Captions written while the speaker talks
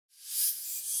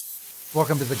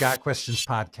Welcome to the Got Questions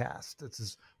podcast. This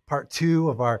is part 2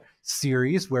 of our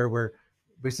series where we're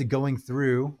basically going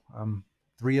through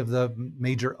 3 of the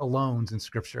major alones in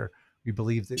Scripture. We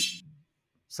believe that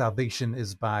salvation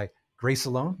is by grace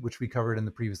alone, which we covered in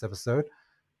the previous episode,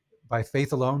 by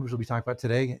faith alone, which we'll be talking about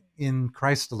today, in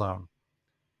Christ alone.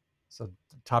 So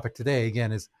the topic today,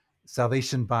 again, is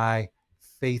salvation by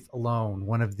faith alone,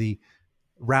 one of the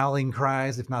rallying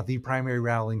cries, if not the primary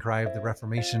rallying cry of the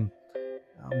Reformation.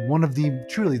 One of the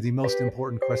truly the most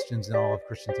important questions in all of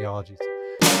Christian theology.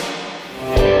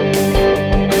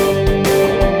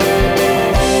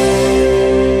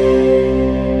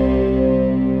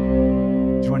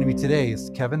 Joining me today is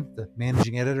Kevin, the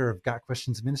managing editor of Got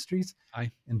Questions Ministries.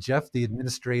 Hi. And Jeff, the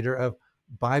administrator of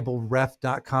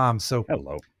BibleRef.com. So,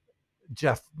 hello,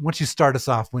 Jeff, why don't you start us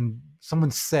off? When someone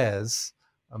says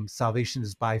salvation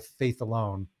is by faith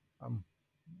alone,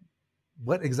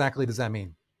 what exactly does that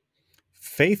mean?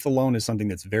 Faith alone is something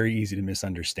that's very easy to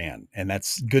misunderstand. And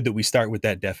that's good that we start with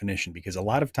that definition, because a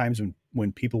lot of times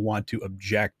when people want to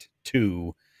object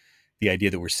to the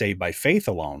idea that we're saved by faith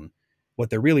alone,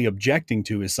 what they're really objecting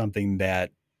to is something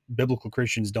that biblical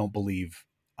Christians don't believe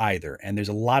either. And there's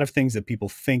a lot of things that people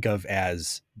think of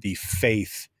as the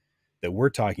faith that we're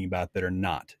talking about that are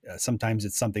not. Sometimes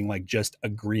it's something like just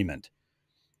agreement.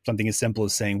 Something as simple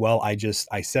as saying, well,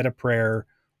 I said a prayer,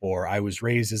 or I was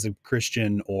raised as a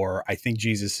Christian, or I think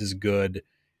Jesus is good,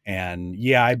 and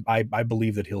yeah, I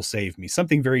believe that he'll save me.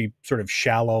 Something very sort of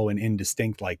shallow and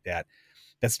indistinct like that.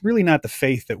 That's really not the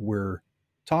faith that we're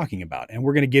talking about. And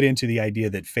we're going to get into the idea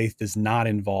that faith does not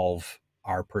involve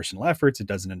our personal efforts. It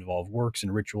doesn't involve works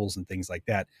and rituals and things like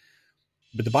that.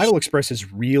 But the Bible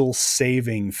expresses real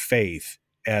saving faith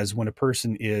as when a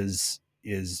person is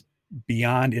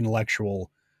beyond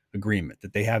intellectual agreement,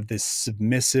 that they have this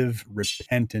submissive,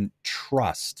 repentant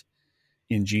trust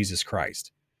in Jesus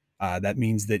Christ. That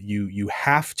means that you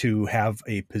have to have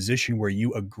a position where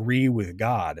you agree with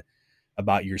God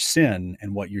about your sin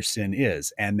and what your sin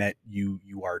is, and that you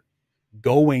are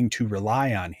going to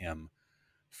rely on him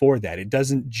for that. It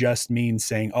doesn't just mean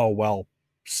saying, oh, well,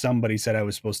 somebody said I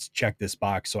was supposed to check this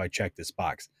box, so I checked this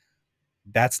box.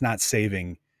 That's not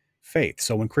saving faith.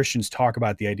 So when Christians talk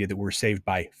about the idea that we're saved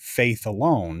by faith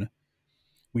alone,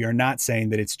 we are not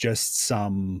saying that it's just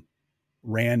some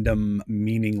random,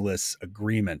 meaningless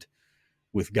agreement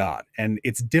with God. And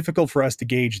it's difficult for us to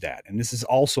gauge that. And this is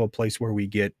also a place where we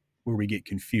get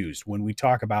confused. When we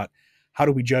talk about how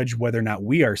do we judge whether or not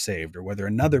we are saved or whether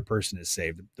another person is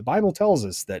saved, the Bible tells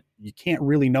us that you can't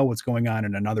really know what's going on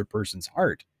in another person's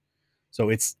heart. So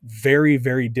it's very,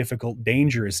 very difficult,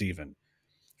 dangerous even,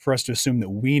 for us to assume that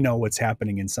we know what's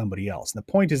happening in somebody else. And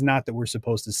the point is not that we're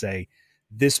supposed to say,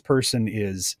 this person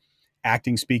is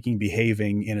acting, speaking,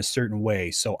 behaving in a certain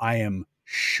way, so I am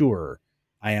sure,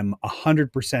 I am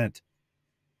 100%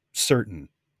 certain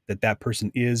that that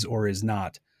person is or is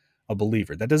not a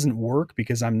believer. That doesn't work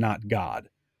because I'm not God.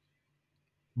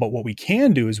 But what we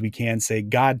can do is we can say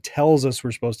God tells us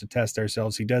we're supposed to test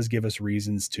ourselves. He does give us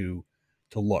reasons to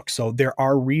look. So there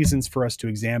are reasons for us to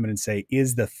examine and say,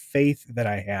 is the faith that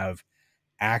I have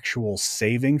actual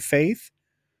saving faith,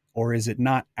 or is it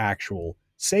not actual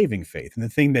saving faith? And the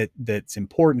thing that's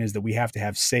important is that we have to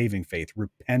have saving faith,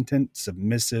 repentant,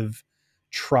 submissive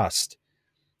trust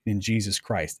in Jesus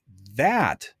Christ.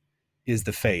 That is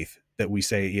the faith that we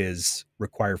say is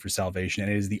required for salvation.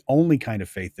 And it is the only kind of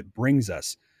faith that brings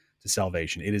us to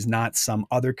salvation. It is not some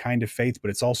other kind of faith, but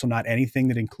it's also not anything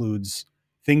that includes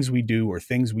things we do or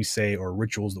things we say or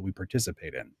rituals that we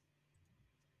participate in.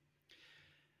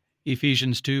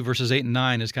 Ephesians 2 verses 8 and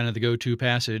 9 is kind of the go-to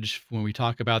passage when we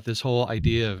talk about this whole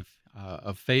idea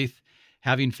of faith,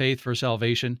 having faith for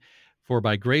salvation. For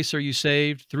by grace are you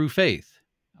saved through faith,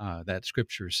 that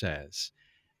Scripture says,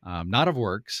 not of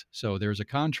works. So there's a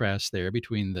contrast there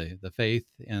between the faith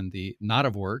and the not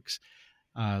of works,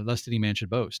 lest any man should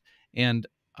boast. And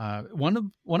one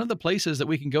of the places that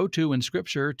we can go to in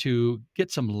Scripture to get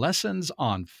some lessons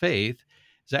on faith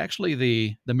is actually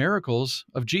the miracles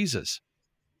of Jesus.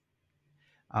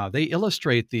 They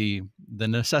illustrate the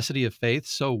necessity of faith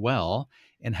so well,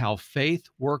 and how faith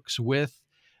works with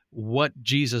what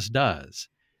Jesus does.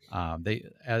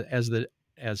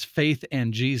 As faith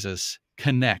and Jesus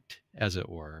connect, as it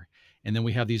were, and then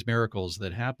we have these miracles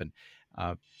that happen.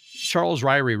 Charles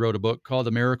Ryrie wrote a book called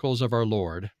The Miracles of Our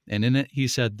Lord, and in it he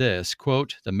said this,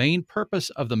 quote, "The main purpose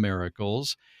of the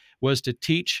miracles was to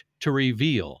teach, to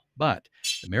reveal, but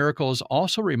the miracles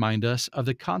also remind us of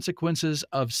the consequences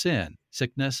of sin,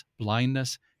 sickness,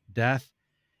 blindness, death,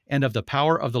 and of the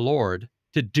power of the Lord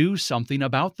to do something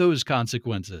about those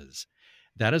consequences.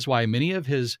 That is why many of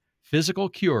his physical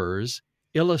cures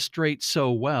illustrate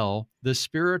so well the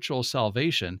spiritual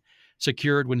salvation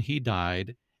secured when he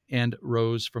died and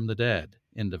rose from the dead.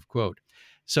 End of quote.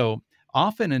 So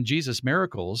often in Jesus'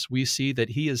 miracles, we see that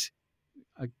he is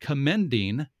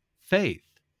commending faith.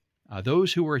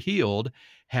 Those who were healed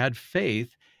had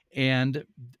faith, and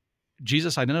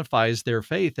Jesus identifies their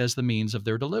faith as the means of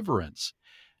their deliverance.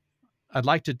 I'd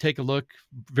like to take a look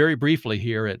very briefly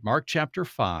here at Mark chapter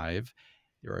 5.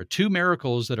 There are two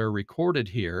miracles that are recorded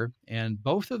here, and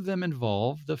both of them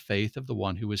involve the faith of the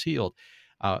one who was healed.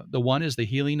 The one is the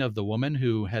healing of the woman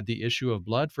who had the issue of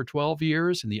blood for 12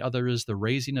 years, and the other is the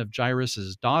raising of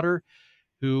Jairus' daughter,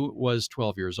 who was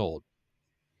 12 years old.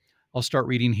 I'll start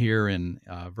reading here in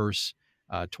verse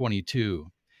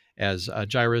 22. As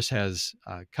Jairus has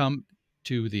come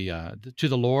to the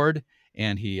Lord,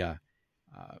 and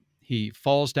he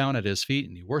falls down at his feet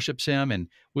and he worships him. And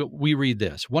we read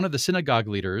this. One of the synagogue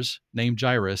leaders named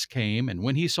Jairus came, and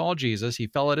when he saw Jesus, he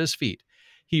fell at his feet.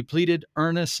 He pleaded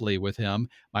earnestly with him,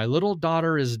 "My little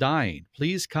daughter is dying.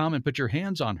 Please come and put your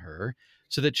hands on her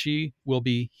so that she will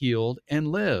be healed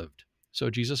and lived." So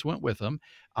Jesus went with him.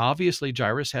 Obviously,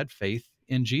 Jairus had faith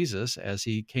in Jesus as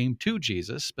he came to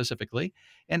Jesus specifically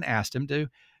and asked him to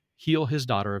heal his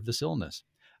daughter of this illness.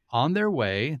 On their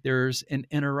way, there's an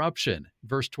interruption.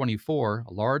 Verse 24,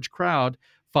 a large crowd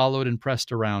followed and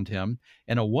pressed around him,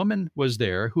 and a woman was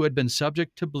there who had been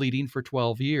subject to bleeding for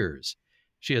 12 years.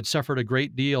 She had suffered a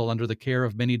great deal under the care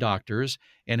of many doctors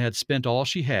and had spent all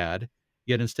she had,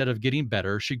 yet instead of getting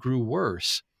better, she grew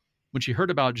worse. When she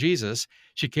heard about Jesus,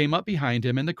 she came up behind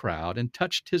him in the crowd and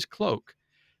touched his cloak,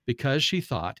 because she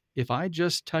thought, "If I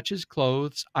just touch his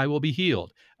clothes, I will be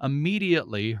healed."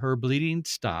 Immediately, her bleeding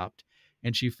stopped,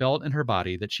 and she felt in her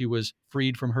body that she was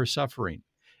freed from her suffering.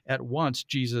 At once,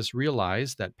 Jesus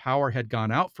realized that power had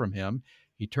gone out from him.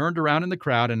 He turned around in the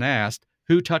crowd and asked,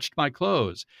 "Who touched my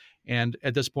clothes?" And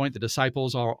at this point, the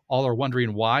disciples all are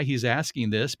wondering why he's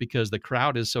asking this, because the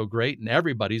crowd is so great and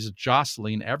everybody's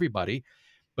jostling everybody.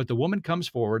 But the woman comes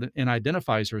forward and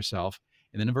identifies herself.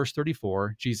 And then in verse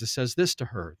 34, Jesus says this to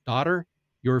her, "Daughter,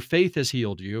 your faith has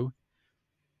healed you.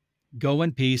 Go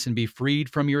in peace and be freed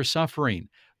from your suffering."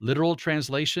 Literal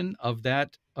translation of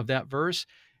that verse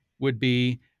would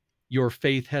be, "Your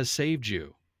faith has saved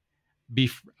you."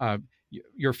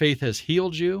 Your faith has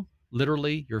healed you.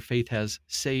 Literally, your faith has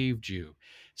saved you.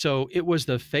 So it was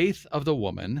the faith of the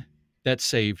woman that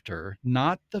saved her,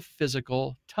 not the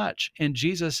physical touch. And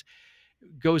Jesus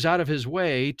goes out of his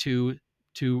way to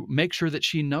make sure that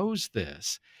she knows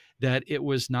this, that it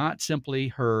was not simply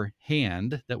her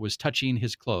hand that was touching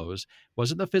his clothes,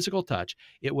 wasn't the physical touch,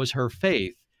 it was her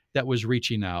faith that was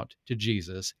reaching out to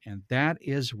Jesus, and that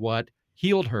is what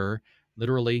healed her,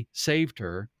 literally saved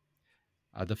her,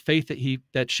 the faith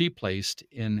that she placed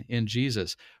in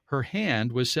Jesus. Her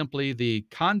hand was simply the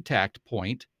contact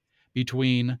point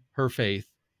between her faith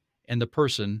and the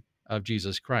person of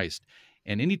Jesus Christ.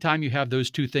 And anytime you have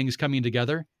those two things coming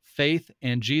together, faith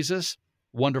and Jesus,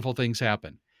 wonderful things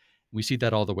happen. We see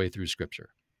that all the way through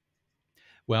Scripture.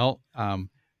 Well,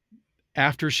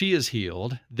 after she is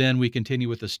healed, then we continue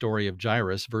with the story of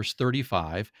Jairus, verse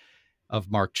 35 of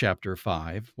Mark chapter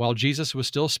 5. While Jesus was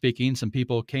still speaking, some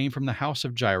people came from the house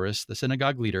of Jairus, the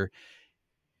synagogue leader.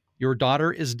 "Your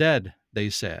daughter is dead," they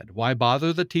said. "Why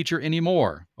bother the teacher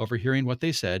anymore?" Overhearing what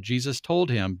they said, Jesus told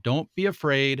him, "Don't be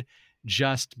afraid,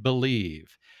 just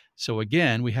believe." So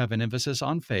again, we have an emphasis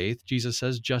on faith. Jesus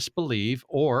says, just believe,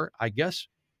 or I guess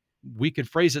we could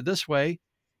phrase it this way,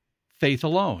 faith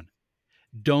alone.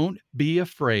 Don't be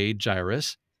afraid,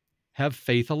 Jairus. Have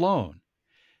faith alone.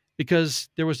 Because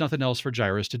there was nothing else for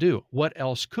Jairus to do. What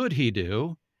else could he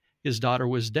do? His daughter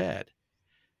was dead.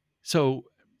 So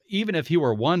even if he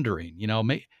were wondering,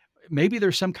 maybe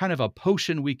there's some kind of a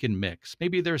potion we can mix.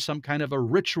 Maybe there's some kind of a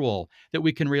ritual that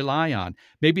we can rely on.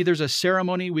 Maybe there's a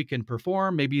ceremony we can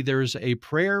perform. Maybe there's a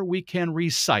prayer we can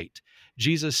recite.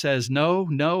 Jesus says, no,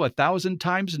 1,000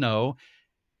 times no.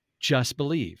 Just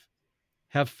believe.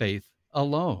 Have faith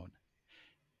alone.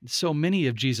 So many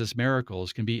of Jesus'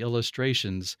 miracles can be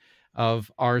illustrations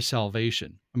of our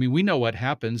salvation. I mean, we know what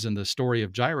happens in the story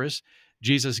of Jairus.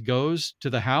 Jesus goes to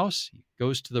the house, he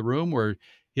goes to the room where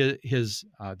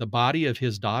the body of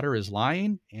his daughter is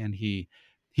lying, and he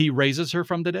raises her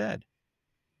from the dead.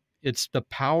 It's the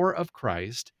power of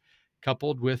Christ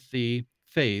coupled with the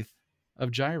faith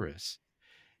of Jairus.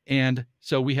 And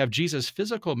so we have Jesus'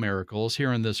 physical miracles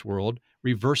here in this world,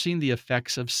 reversing the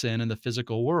effects of sin in the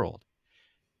physical world.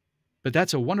 But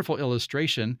that's a wonderful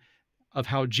illustration of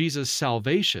how Jesus'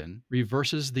 salvation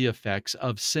reverses the effects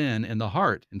of sin in the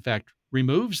heart. In fact,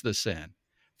 removes the sin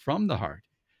from the heart.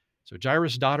 So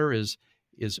Jairus' daughter is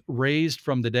raised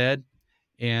from the dead.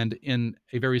 And in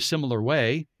a very similar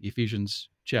way, Ephesians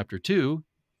chapter 2,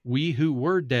 we who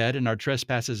were dead in our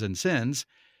trespasses and sins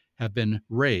have been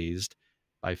raised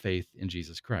by faith in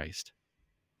Jesus Christ.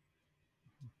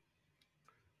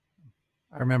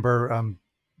 I remember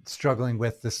struggling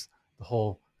with this, the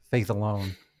whole faith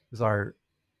alone, because our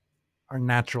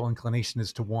natural inclination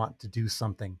is to want to do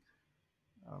something,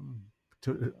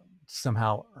 to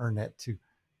somehow earn it, to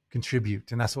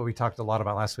contribute. And that's what we talked a lot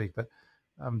about last week. But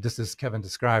just as Kevin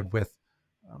described with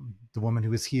the woman who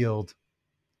was healed,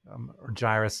 or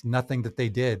Jairus, nothing that they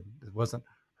did. It wasn't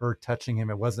her touching him.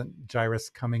 It wasn't Jairus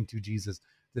coming to Jesus.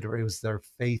 That it was their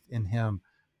faith in him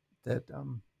that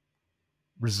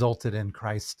resulted in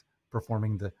Christ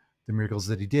performing the miracles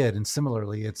that he did. And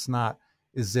similarly, it's not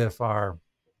as if our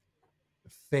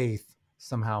faith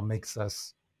somehow makes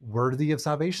us worthy of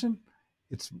salvation.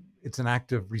 It's an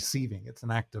act of receiving. It's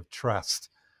an act of trust.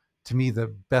 To me,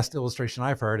 the best illustration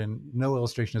I've heard, and no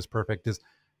illustration is perfect, is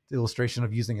the illustration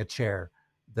of using a chair.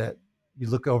 That you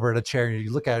look over at a chair and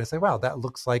you look at it and say, wow, that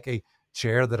looks like a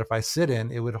chair that if I sit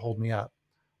in, it would hold me up.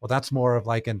 Well, that's more of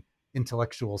like an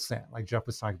intellectual sin, like Jeff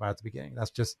was talking about at the beginning. That's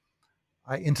just,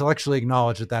 I intellectually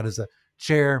acknowledge that that is a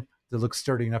chair that looks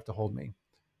sturdy enough to hold me.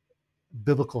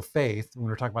 Biblical faith, when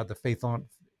we're talking about the faith on,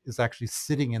 is actually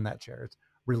sitting in that chair. It's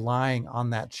relying on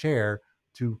that chair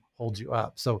to hold you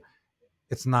up. So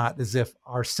it's not as if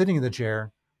our sitting in the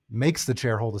chair makes the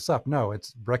chair hold us up. No,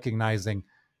 it's recognizing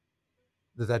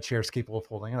that that chair is capable of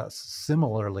holding us.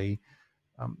 Similarly,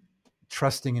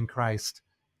 trusting in Christ,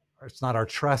 it's not our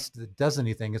trust that does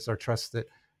anything. It's our trust that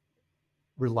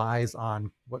relies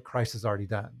on what Christ has already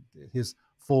done, his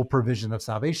full provision of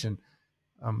salvation.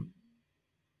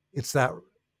 It's that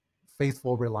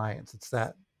faithful reliance. It's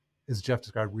that, as Jeff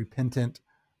described, repentant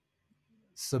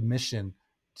submission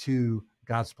to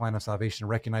God's plan of salvation,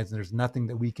 recognizing there's nothing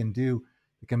that we can do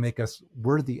that can make us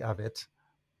worthy of it.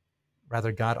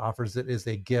 Rather, God offers it as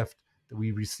a gift that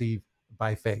we receive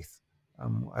by faith.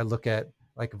 I look at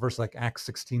like a verse like Acts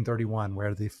 16:31,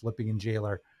 where the Philippian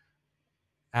jailer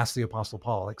asked the Apostle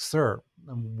Paul, like, sir,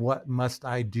 what must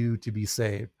I do to be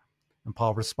saved? And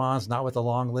Paul responds, not with a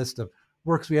long list of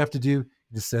works we have to do.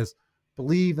 He just says,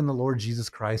 believe in the Lord Jesus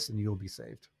Christ and you will be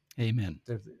saved. Amen.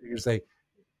 Here's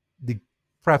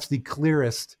perhaps the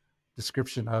clearest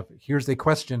description of, here's a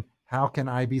question, how can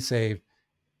I be saved?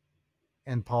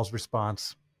 And Paul's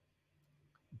response,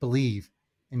 believe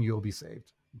and you will be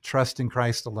saved. Trust in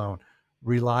Christ alone.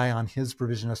 Rely on his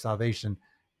provision of salvation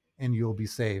and you'll be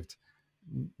saved.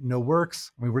 No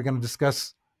works. I mean, we're going to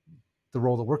discuss the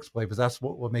role that works play because that's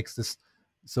what makes this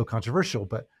so controversial.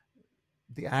 But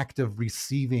the act of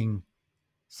receiving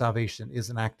salvation is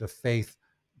an act of faith,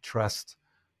 trust.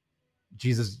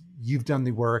 Jesus, you've done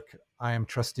the work. I am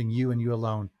trusting you and you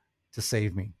alone to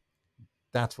save me.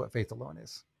 That's what faith alone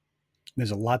is.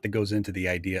 There's a lot that goes into the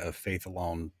idea of faith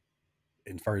alone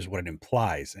as far as what it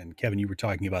implies. And Kevin, you were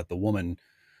talking about the woman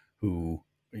who,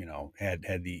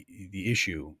 had the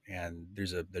issue, and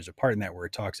there's a part in that where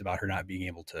it talks about her not being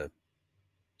able to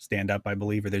stand up, I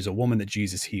believe, or there's a woman that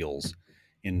Jesus heals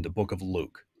in the book of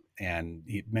Luke, and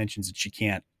he mentions that she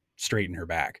can't straighten her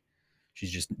back.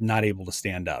 She's just not able to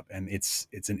stand up. And it's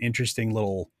an interesting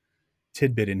little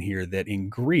tidbit in here that in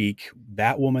Greek,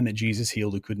 that woman that Jesus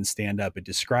healed who couldn't stand up, it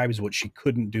describes what she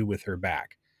couldn't do with her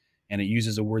back. And it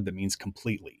uses a word that means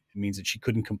completely. It means that she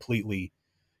couldn't completely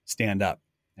stand up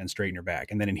and straighten her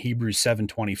back. And then in Hebrews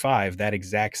 7:25, that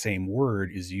exact same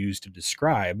word is used to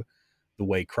describe the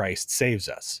way Christ saves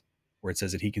us, where it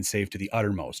says that he can save to the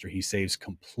uttermost, or he saves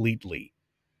completely.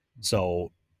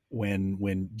 So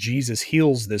when Jesus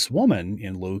heals this woman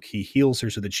in Luke, he heals her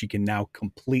so that she can now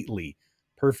completely,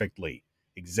 perfectly,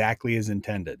 exactly as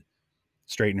intended,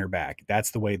 straighten her back.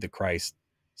 That's the way that Christ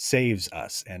saves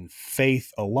us. And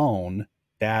faith alone,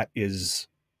 that is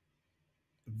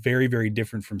very, very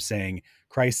different from saying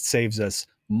Christ saves us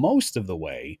most of the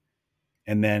way,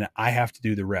 and then I have to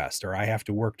do the rest, or I have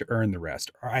to work to earn the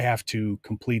rest, or I have to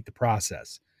complete the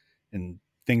process and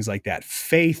things like that.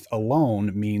 Faith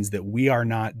alone means that we are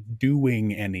not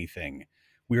doing anything.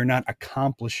 We are not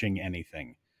accomplishing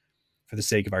anything for the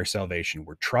sake of our salvation.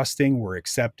 We're trusting, we're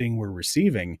accepting, we're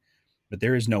receiving, but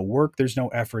there is no work, there's no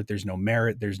effort, there's no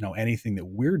merit, there's no anything that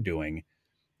we're doing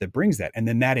that brings that. And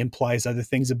then that implies other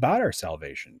things about our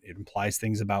salvation. It implies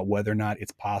things about whether or not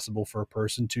it's possible for a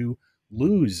person to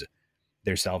lose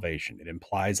their salvation. It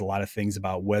implies a lot of things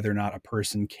about whether or not a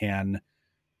person can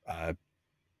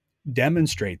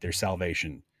demonstrate their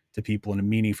salvation to people in a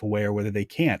meaningful way, or whether they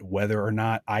can't, whether or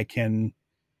not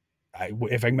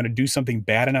if I'm going to do something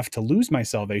bad enough to lose my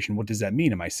salvation, what does that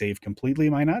mean? Am I saved completely?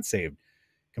 Am I not saved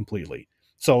completely?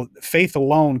 So faith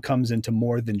alone comes into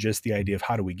more than just the idea of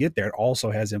how do we get there. It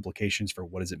also has implications for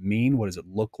what does it mean? What does it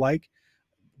look like?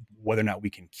 Whether or not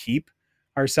we can keep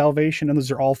our salvation. And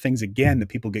those are all things, again, that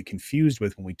people get confused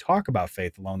with when we talk about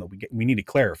faith alone that we need to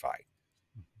clarify.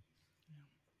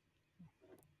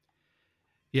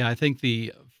 Yeah, I think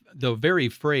the very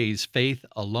phrase "faith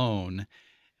alone"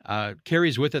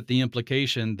 carries with it the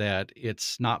implication that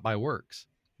it's not by works.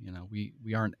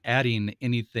 We aren't adding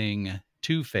anything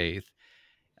to faith.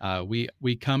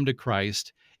 We come to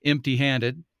Christ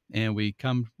empty-handed, and we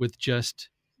come with just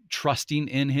trusting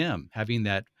in Him, having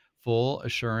that full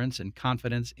assurance and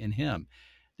confidence in Him.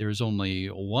 There's only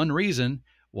one reason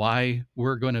why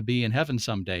we're going to be in heaven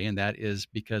someday, and that is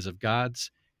because of God's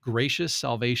gracious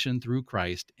salvation through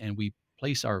Christ, and we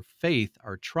place our faith,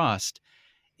 our trust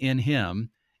in Him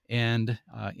and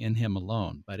in Him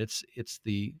alone. But it's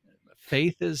the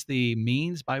faith is the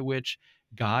means by which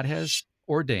God has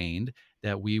ordained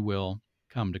that we will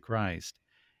come to Christ,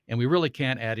 and we really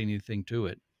can't add anything to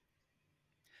it.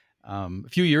 A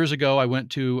few years ago, I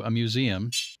went to a museum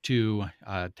to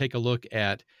take a look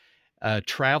at a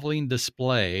traveling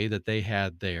display that they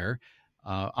had there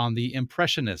on the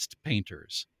Impressionist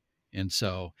painters. And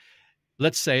so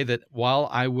let's say that while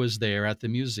I was there at the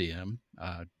museum,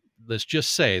 let's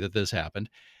just say that this happened,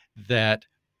 that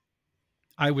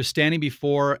I was standing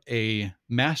before a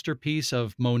masterpiece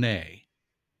of Monet,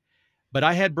 but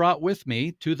I had brought with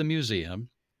me to the museum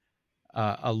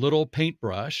a little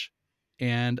paintbrush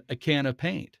and a can of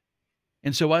paint.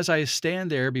 And so as I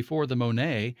stand there before the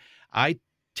Monet, I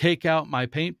take out my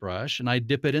paintbrush and I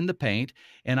dip it in the paint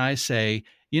and I say,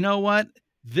 you know what?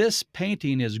 This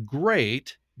painting is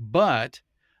great, but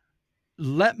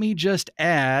let me just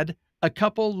add a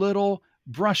couple little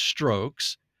brush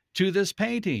strokes to this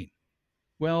painting.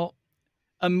 Well,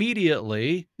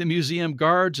 immediately, the museum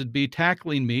guards would be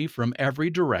tackling me from every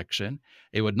direction.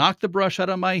 They would knock the brush out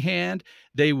of my hand.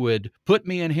 They would put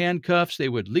me in handcuffs. They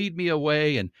would lead me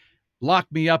away and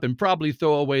lock me up and probably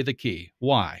throw away the key.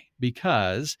 Why?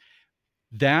 Because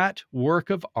that work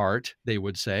of art, they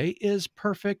would say, is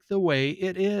perfect the way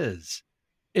it is.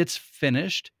 It's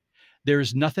finished.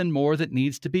 There's nothing more that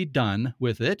needs to be done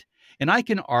with it. And I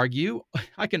can argue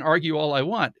all I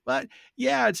want, but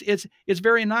yeah, it's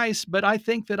very nice, but I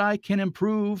think that I can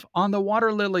improve on the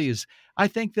water lilies. I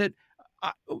think that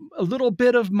a little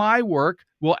bit of my work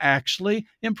will actually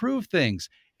improve things.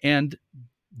 And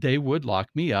they would lock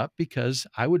me up because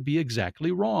I would be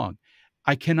exactly wrong.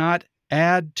 I cannot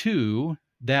add to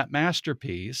that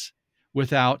masterpiece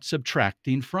without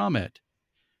subtracting from it.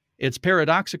 It's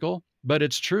paradoxical, but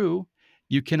it's true.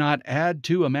 You cannot add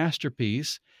to a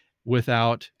masterpiece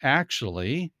without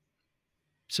actually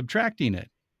subtracting it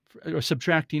or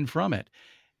subtracting from it.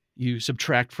 You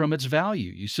subtract from its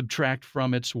value. You subtract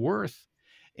from its worth.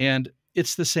 And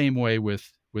it's the same way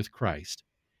with Christ.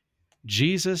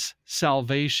 Jesus'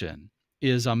 salvation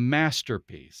is a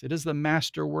masterpiece. It is the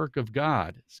masterwork of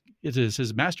God. It is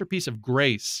His masterpiece of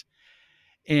grace.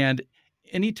 And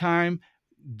anytime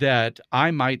that I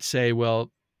might say,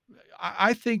 well,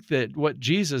 I think that what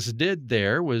Jesus did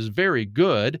there was very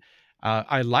good.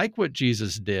 I like what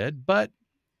Jesus did, but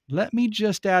let me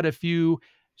just add a few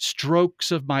strokes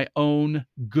of my own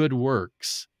good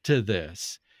works to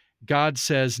this. God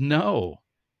says, no,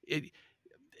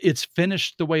 it's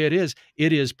finished the way it is.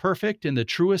 It is perfect in the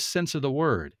truest sense of the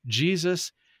word.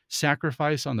 Jesus'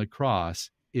 sacrifice on the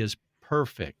cross is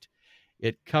perfect.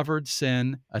 It covered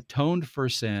sin, atoned for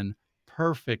sin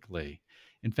perfectly.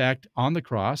 In fact, on the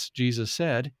cross, Jesus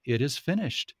said, it is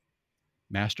finished.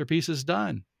 Masterpiece is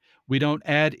done. We don't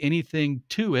add anything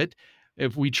to it.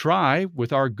 If we try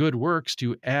with our good works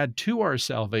to add to our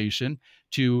salvation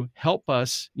to help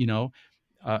us,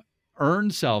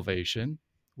 earn salvation,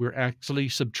 we're actually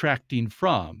subtracting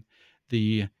from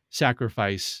the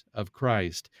sacrifice of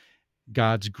Christ,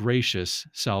 God's gracious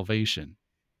salvation.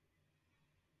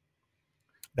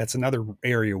 That's another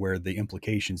area where the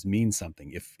implications mean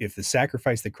something. If the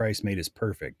sacrifice that Christ made is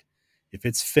perfect, if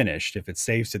it's finished, if it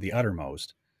saves to the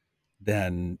uttermost,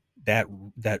 then that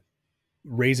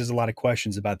raises a lot of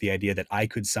questions about the idea that I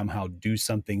could somehow do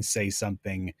something, say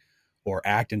something, or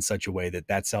act in such a way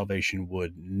that salvation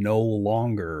would no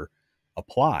longer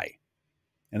apply.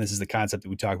 And this is the concept that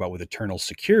we talk about with eternal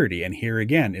security. And here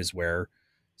again is where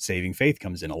saving faith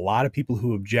comes in. A lot of people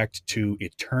who object to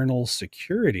eternal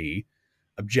security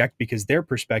object because their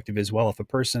perspective is, well, if a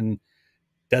person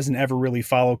doesn't ever really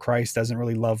follow Christ, doesn't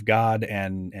really love God,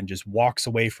 and just walks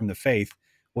away from the faith,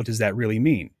 what does that really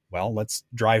mean? Well, let's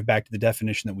drive back to the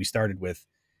definition that we started with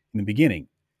in the beginning.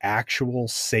 Actual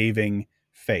saving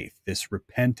faith, this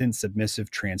repentant, submissive,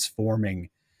 transforming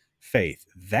faith.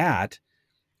 That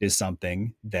is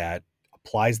something that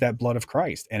applies that blood of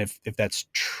Christ. And if that's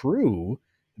true,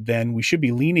 then we should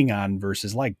be leaning on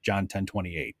verses like John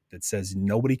 10:28 that says,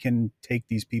 nobody can take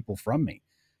these people from me.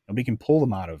 Nobody can pull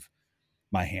them out of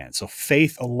my hand. So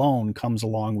faith alone comes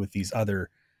along with these other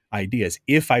ideas.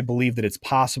 If I believe that it's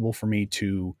possible for me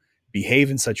to behave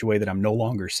in such a way that I'm no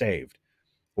longer saved,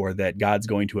 or that God's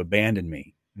going to abandon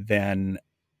me, then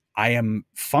I am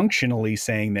functionally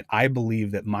saying that I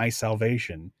believe that my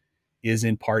salvation is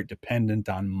in part dependent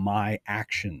on my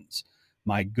actions,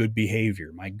 my good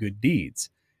behavior, my good deeds.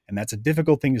 And that's a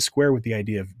difficult thing to square with the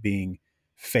idea of being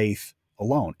faith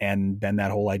alone. And then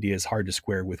that whole idea is hard to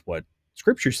square with what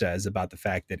Scripture says about the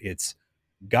fact that it's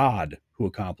God who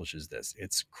accomplishes this.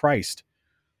 It's Christ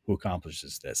who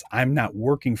accomplishes this. I'm not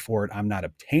working for it. I'm not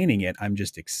obtaining it. I'm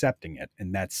just accepting it.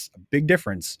 And that's a big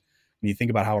difference when you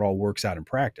think about how it all works out in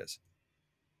practice.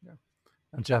 Yeah.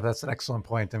 And Jeff, that's an excellent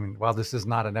point. I mean, while this is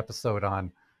not an episode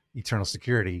on eternal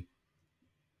security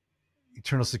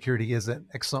is an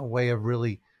excellent way of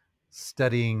really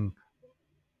studying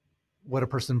what a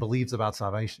person believes about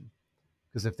salvation.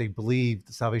 Because if they believe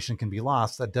that salvation can be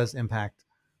lost, that does impact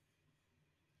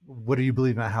what do you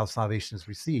believe about how salvation is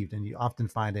received. And you often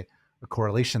find a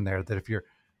correlation there, that if you're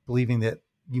believing that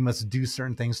you must do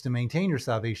certain things to maintain your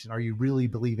salvation, are you really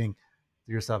believing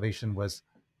that your salvation was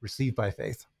received by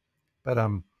faith? But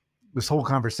this whole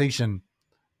conversation,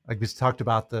 like we talked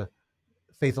about the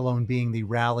faith alone being the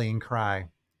rallying cry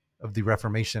of the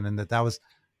Reformation, and that was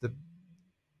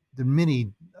the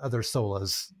many other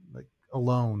solas, like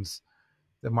alones,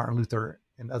 that Martin Luther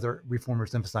and other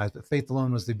reformers emphasized, but faith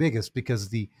alone was the biggest because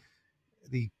the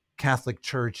Catholic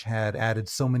Church had added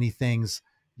so many things.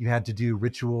 You had to do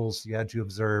rituals, you had to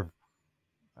observe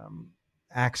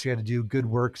acts, you had to do good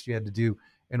works, you had to do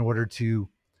in order to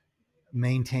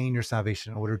maintain your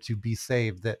salvation, in order to be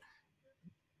saved, that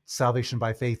salvation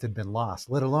by faith had been lost,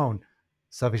 let alone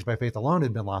salvation by faith alone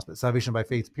had been lost, but salvation by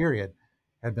faith, period,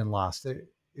 had been lost. It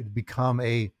had become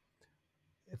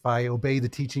if I obey the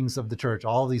teachings of the church,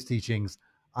 all these teachings,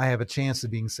 I have a chance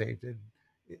of being saved.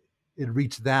 It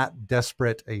reached that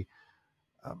desperate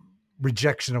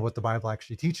rejection of what the Bible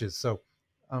actually teaches. So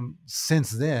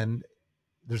since then,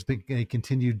 there's been a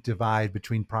continued divide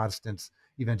between Protestants,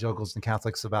 evangelicals, and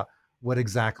Catholics about what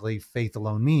exactly faith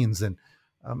alone means. And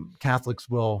Catholics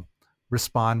will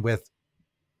respond with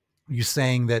you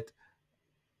saying that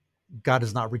God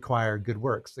does not require good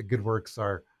works, that good works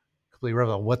are completely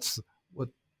irrelevant.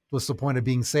 What's the point of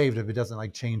being saved if it doesn't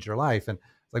like change your life? And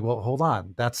it's like, well, hold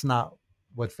on. That's not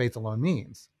what faith alone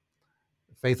means.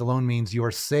 Faith alone means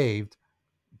you're saved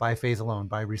by faith alone,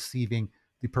 by receiving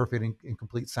the perfect and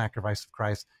complete sacrifice of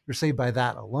Christ. You're saved by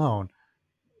that alone.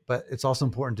 But it's also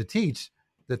important to teach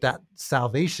that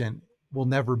salvation will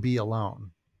never be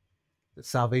alone. That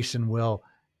salvation will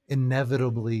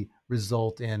inevitably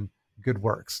result in good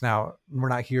works. Now, we're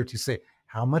not here to say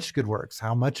how much good works,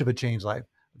 how much of a changed life.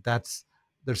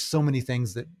 There's so many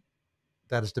things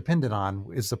that is dependent on.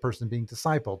 Is the person being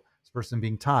discipled? Is the person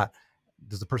being taught?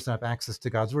 Does the person have access to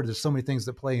God's word? There's so many things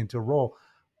that play into a role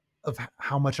of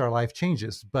how much our life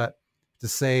changes. But to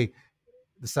say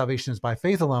the salvation is by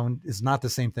faith alone is not the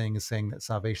same thing as saying that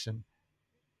salvation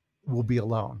will be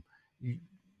alone. You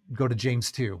go to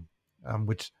James 2,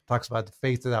 which talks about the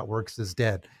faith without works is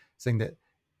dead, saying that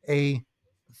a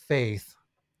faith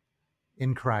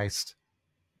in Christ,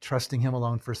 trusting him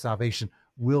alone for salvation,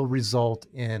 will result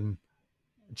in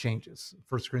changes.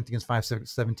 1 Corinthians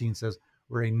 5:17 says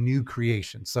we're a new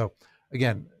creation. So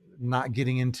again, not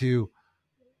getting into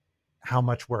how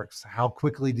much works, how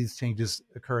quickly these changes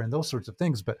occur, and those sorts of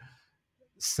things, but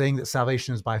saying that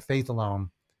salvation is by faith alone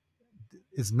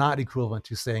is not equivalent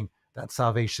to saying that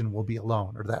salvation will be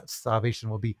alone, or that salvation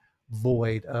will be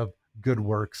void of good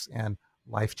works and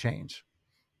life change.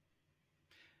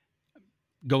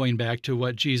 Going back to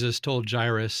what Jesus told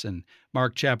Jairus in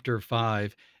Mark chapter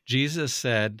 5, Jesus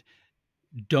said,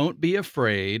 "Don't be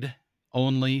afraid,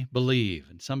 only believe."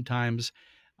 And sometimes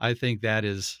I think that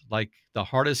is like the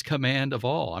hardest command of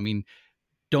all. I mean,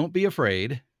 don't be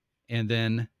afraid, and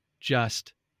then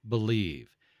just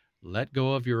believe. Let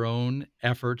go of your own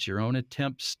efforts, your own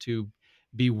attempts to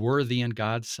be worthy in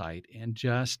God's sight, and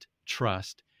just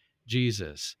trust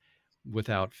Jesus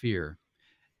without fear.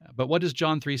 But what does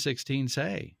John 3:16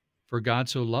 say? "For God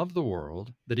so loved the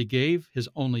world that he gave his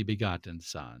only begotten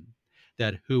Son,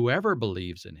 that whoever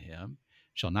believes in him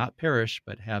shall not perish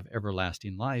but have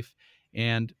everlasting life."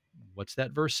 And what's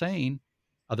that verse saying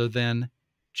other than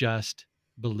just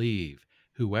believe?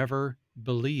 Whoever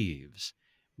believes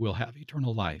will have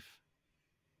eternal life.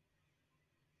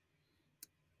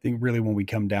 I think really when we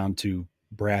come down to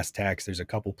brass tacks. There's a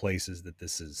couple places that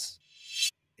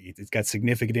it's got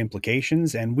significant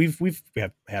implications, and we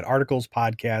have had articles,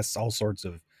 podcasts, all sorts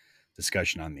of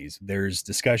discussion on these. There's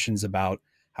discussions about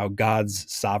how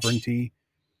God's sovereignty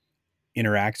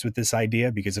interacts with this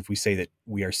idea, because if we say that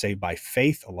we are saved by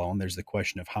faith alone, there's the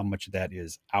question of how much of that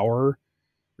is our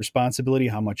responsibility,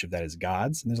 how much of that is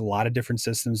God's. And there's a lot of different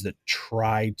systems that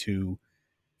try to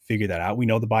figure that out. We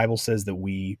know the Bible says that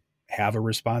we have a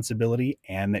responsibility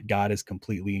and that God is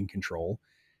completely in control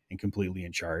and completely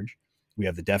in charge. We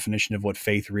have the definition of what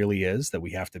faith really is, that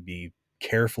we have to be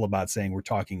careful about saying we're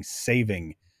talking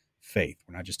saving faith.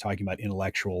 We're not just talking about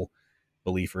intellectual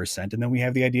belief or assent. And then we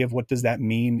have the idea of what does that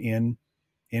mean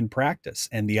in practice,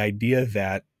 and the idea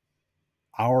that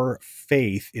our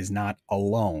faith is not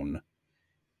alone.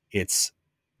 It's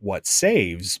what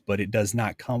saves, but it does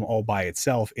not come all by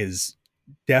itself, is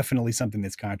definitely something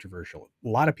that's controversial. A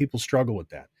lot of people struggle with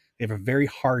that. They have a very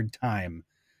hard time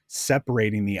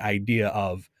separating the idea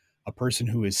of a person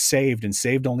who is saved and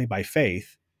saved only by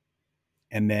faith,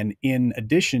 and then in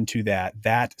addition to that,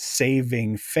 that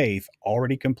saving faith,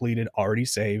 already completed, already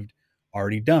saved,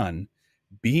 already done,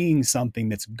 being something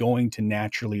that's going to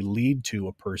naturally lead to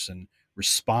a person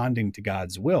responding to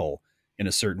God's will in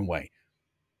a certain way.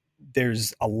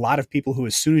 There's a lot of people who,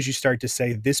 as soon as you start to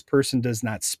say this person does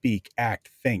not speak, act,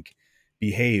 think,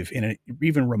 behave in an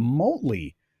even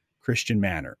remotely Christian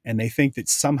manner, and they think that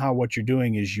somehow what you're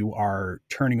doing is you are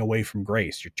turning away from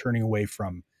grace, you're turning away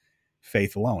from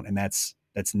faith alone. And that's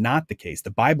not the case. The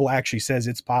Bible actually says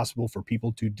it's possible for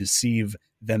people to deceive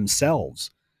themselves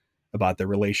about their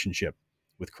relationship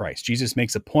with Christ. Jesus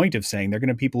makes a point of saying there are going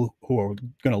to be people who are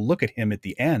going to look at him at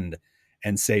the end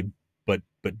and say,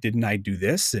 but didn't I do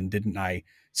this? And didn't I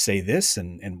say this?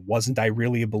 And wasn't I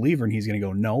really a believer? And he's going to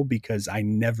go, no, because I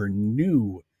never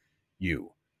knew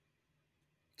you.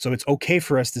 So it's okay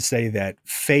for us to say that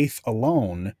faith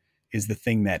alone is the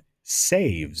thing that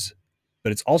saves,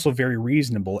 but it's also very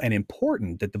reasonable and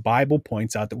important that the Bible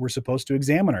points out that we're supposed to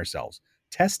examine ourselves,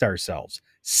 test ourselves,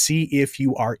 see if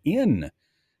you are in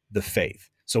the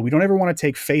faith. So we don't ever want to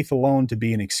take faith alone to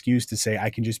be an excuse to say, I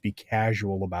can just be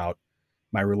casual about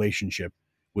my relationship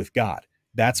with God.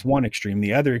 That's one extreme.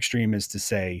 The other extreme is to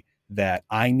say that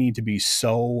I need to be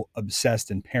so obsessed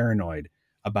and paranoid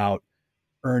about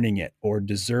earning it or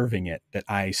deserving it that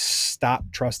I stop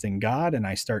trusting God and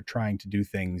I start trying to do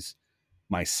things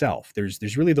myself.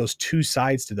 There's really those two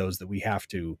sides to those that we have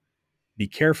to be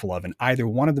careful of. And either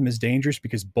one of them is dangerous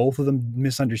because both of them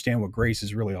misunderstand what grace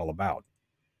is really all about.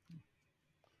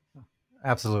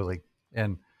 Absolutely.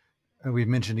 And we've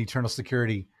mentioned eternal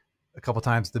security a couple of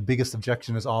times. The biggest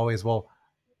objection is always, well,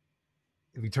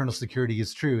 if eternal security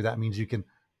is true, that means you can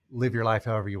live your life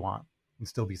however you want and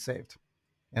still be saved.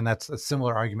 And that's a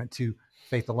similar argument to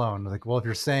faith alone. Like, well, if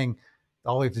you're saying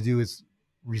all we have to do is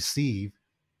receive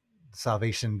the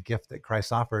salvation gift that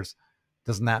Christ offers,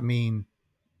 doesn't that mean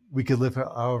we could live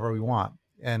however we want?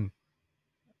 And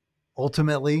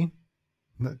ultimately,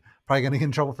 probably going to get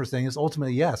in trouble for saying this,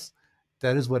 ultimately, yes,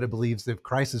 that is what it believes. If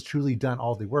Christ has truly done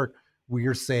all the work, we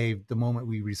are saved the moment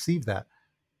we receive that.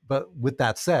 But with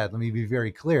that said, let me be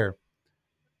very clear.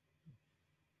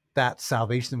 That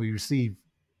salvation we receive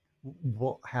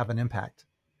will have an impact.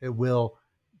 It will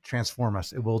transform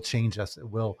us. It will change us. It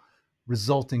will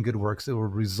result in good works. It will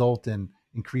result in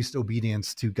increased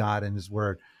obedience to God and his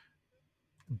word.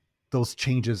 Those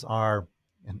changes are,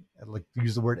 and like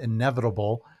use the word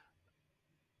inevitable,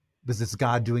 because it's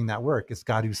God doing that work. It's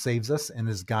God who saves us, and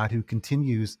it's God who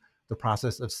continues the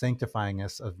process of sanctifying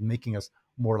us, of making us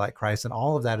more like Christ. And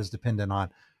all of that is dependent on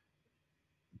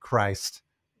Christ.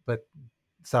 But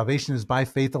salvation is by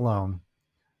faith alone.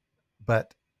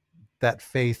 But that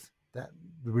faith that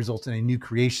results in a new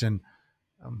creation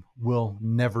will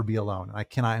never be alone. And I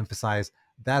cannot emphasize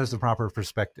that is the proper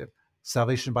perspective.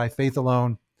 Salvation by faith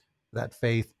alone, that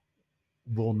faith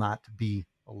will not be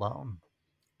alone.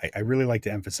 I really like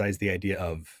to emphasize the idea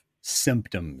of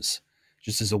symptoms,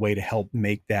 just as a way to help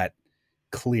make that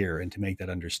clear and to make that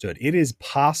understood. It is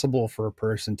possible for a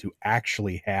person to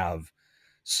actually have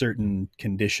certain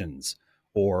conditions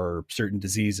or certain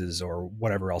diseases or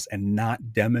whatever else and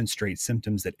not demonstrate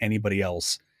symptoms that anybody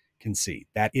else can see.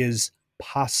 That is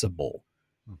possible.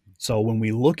 Mm-hmm. So when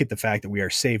we look at the fact that we are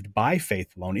saved by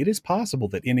faith alone, it is possible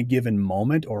that in a given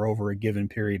moment or over a given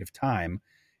period of time,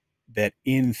 that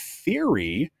in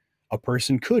theory, a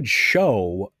person could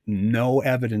show no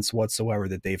evidence whatsoever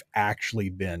that they've actually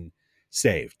been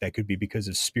saved. That could be because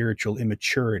of spiritual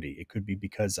immaturity. It could be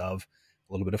because of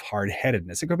a little bit of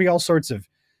hard-headedness. It could be all sorts of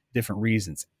different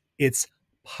reasons. It's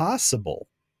possible,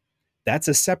 That's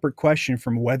a separate question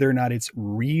from whether or not it's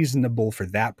reasonable for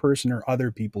that person or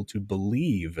other people to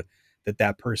believe that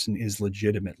that person is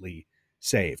legitimately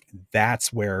saved.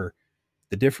 That's where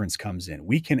the difference comes in.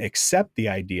 We can accept the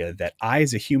idea that I,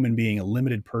 as a human being, a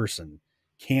limited person,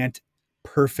 can't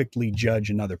perfectly judge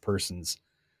another person's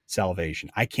salvation.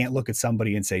 I can't look at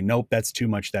somebody and say, nope, that's too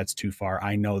much, that's too far.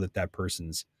 I know that that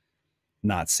person's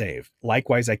not saved.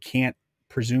 Likewise, I can't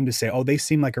presume to say, oh, they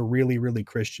seem like a really, really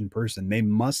Christian person, they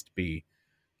must be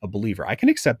a believer. I can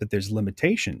accept that there's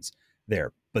limitations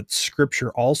there, but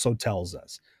Scripture also tells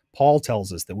us, Paul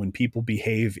tells us, that when people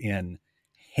behave in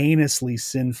heinously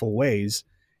sinful ways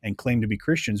and claim to be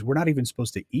Christians, we're not even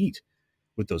supposed to eat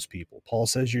with those people. Paul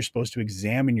says you're supposed to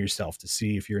examine yourself to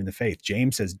see if you're in the faith.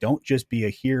 James says, don't just be a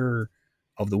hearer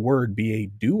of the word, be a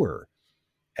doer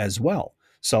as well.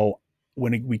 So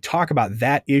when we talk about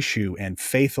that issue and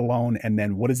faith alone, and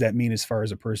then what does that mean as far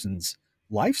as a person's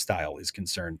lifestyle is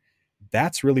concerned,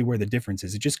 that's really where the difference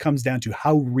is. It just comes down to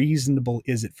how reasonable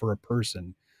is it for a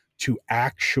person to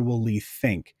actually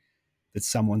think that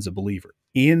someone's a believer.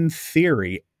 In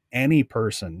theory, any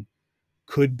person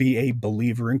could be a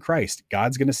believer in Christ.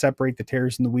 God's going to separate the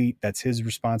tares and the wheat. That's his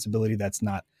responsibility. That's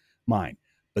not mine.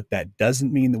 But that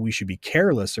doesn't mean that we should be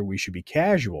careless or we should be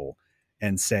casual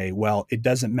and say, well, it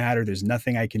doesn't matter. There's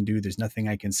nothing I can do. There's nothing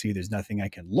I can see. There's nothing I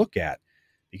can look at.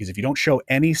 Because if you don't show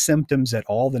any symptoms at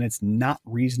all, then it's not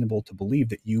reasonable to believe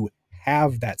that you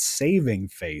have that saving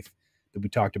faith that we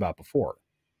talked about before.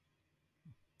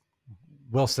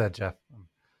 Well said, Jeff.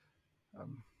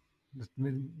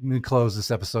 Let me close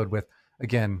this episode with,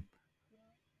 again,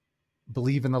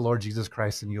 believe in the Lord Jesus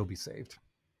Christ and you'll be saved.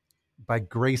 By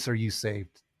grace are you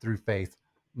saved through faith,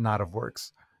 not of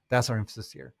works. That's our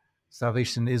emphasis here.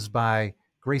 Salvation is by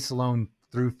grace alone,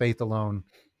 through faith alone,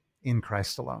 in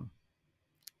Christ alone.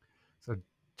 So,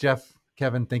 Jeff,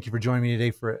 Kevin, thank you for joining me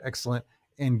today for an excellent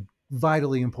and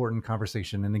vitally important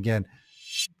conversation. And again,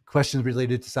 questions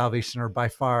related to salvation are by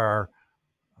far our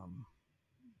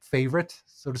favorite,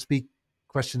 so to speak,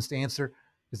 questions to answer,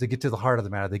 because they get to the heart of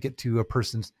the matter. They get to a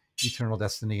person's eternal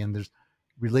destiny. And there's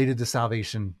related to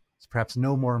salvation, it's perhaps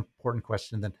no more important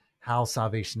question than how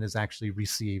salvation is actually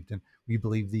received. And we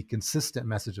believe the consistent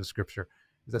message of Scripture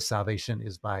is that salvation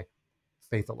is by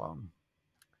faith alone.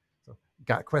 So,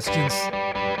 got questions?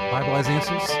 Bible has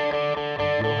answers.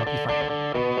 We'll help you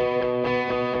find them.